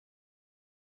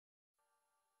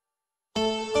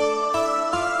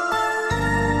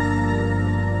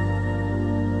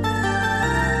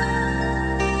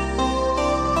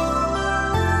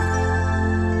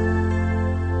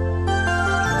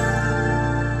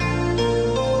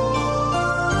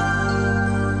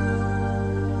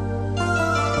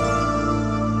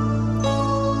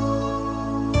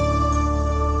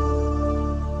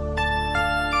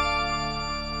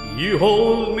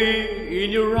hold me in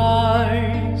your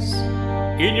eyes,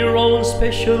 in your own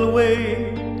special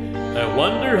way. I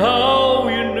wonder how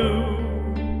you knew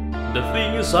the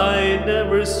things I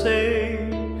never say.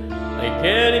 I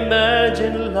can't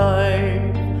imagine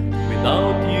life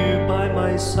without you by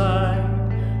my side.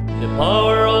 The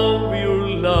power of your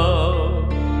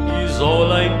love is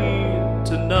all I need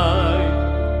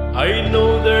tonight. I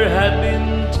know there have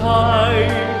been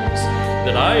times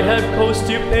that I have caused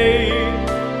you pain.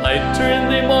 I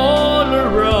turn them all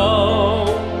around.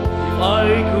 If I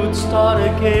could start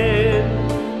again,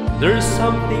 there's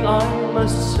something I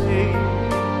must say.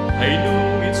 I know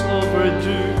it's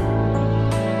overdue.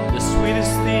 The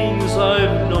sweetest things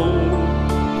I've known,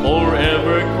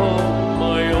 forever call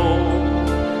my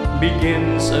own,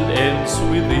 begins and ends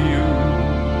with you.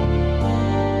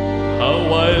 How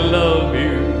I love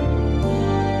you,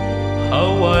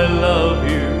 how I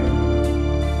love you.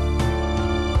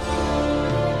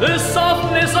 The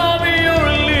softness of your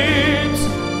lips,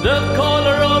 the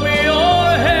color of your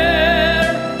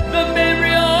hair, the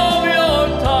memory of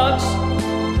your touch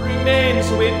remains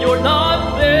when you're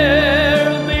not there.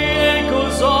 The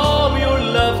echoes of your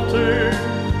laughter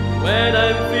when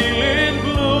I'm feeling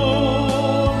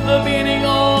blue. The meaning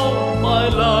of my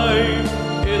life,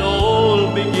 it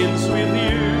all begins with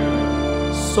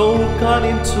you. So come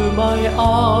into my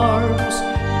arms,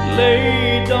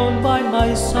 lay down by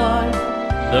my side.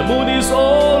 The moon is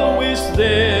always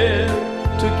there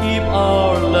to keep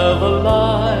our love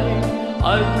alive.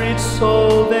 I've reached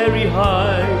so very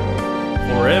high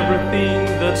for everything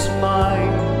that's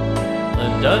mine,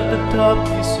 and at the top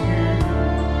is you.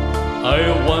 I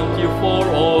want you for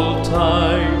all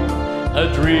time, a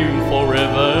dream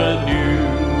forever new.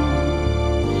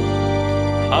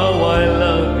 How I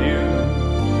love you,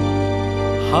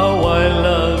 how I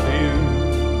love you.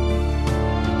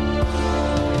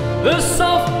 The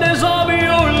softness of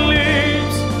your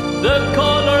lips, the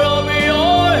color of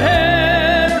your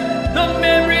hair, the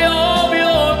memory of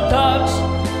your touch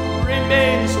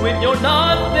remains when you're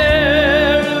not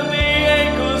there. The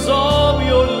echoes of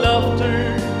your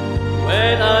laughter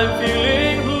when I'm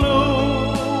feeling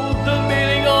blue. The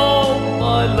meaning of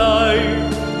my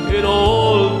life, it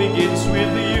all begins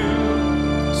with you.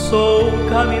 So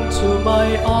come into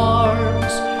my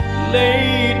arms,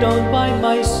 lay down by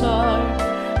my side.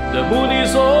 The moon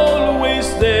is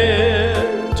always there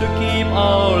to keep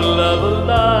our love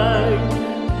alive.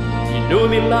 You know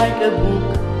me like a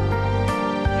book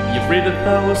you've read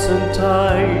 1,000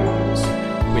 times.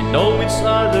 We know each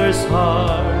other's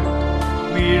heart,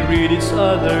 we read each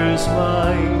other's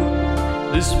mind.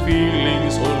 This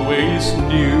feeling's always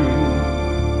new.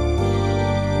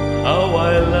 How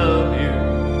I love you,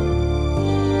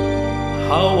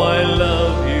 how I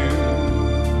love you.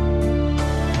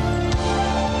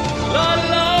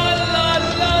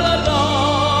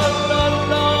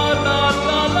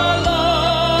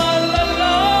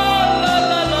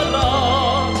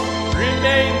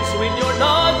 When you're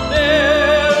not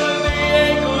there, the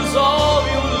echoes of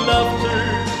your laughter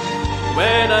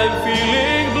when I'm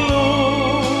feeling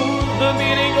blue. The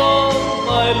meaning of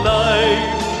my life,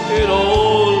 it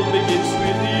all begins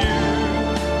with you.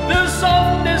 The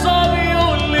softness of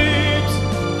your lips,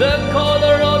 the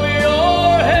color of your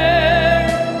hair,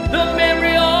 the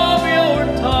memory of your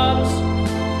touch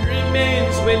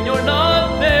remains when you're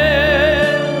not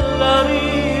there. La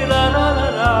dee la la la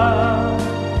la,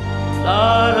 la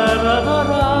la la la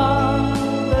la,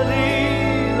 la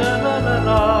dee la la la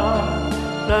la,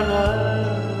 la la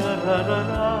la la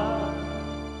la.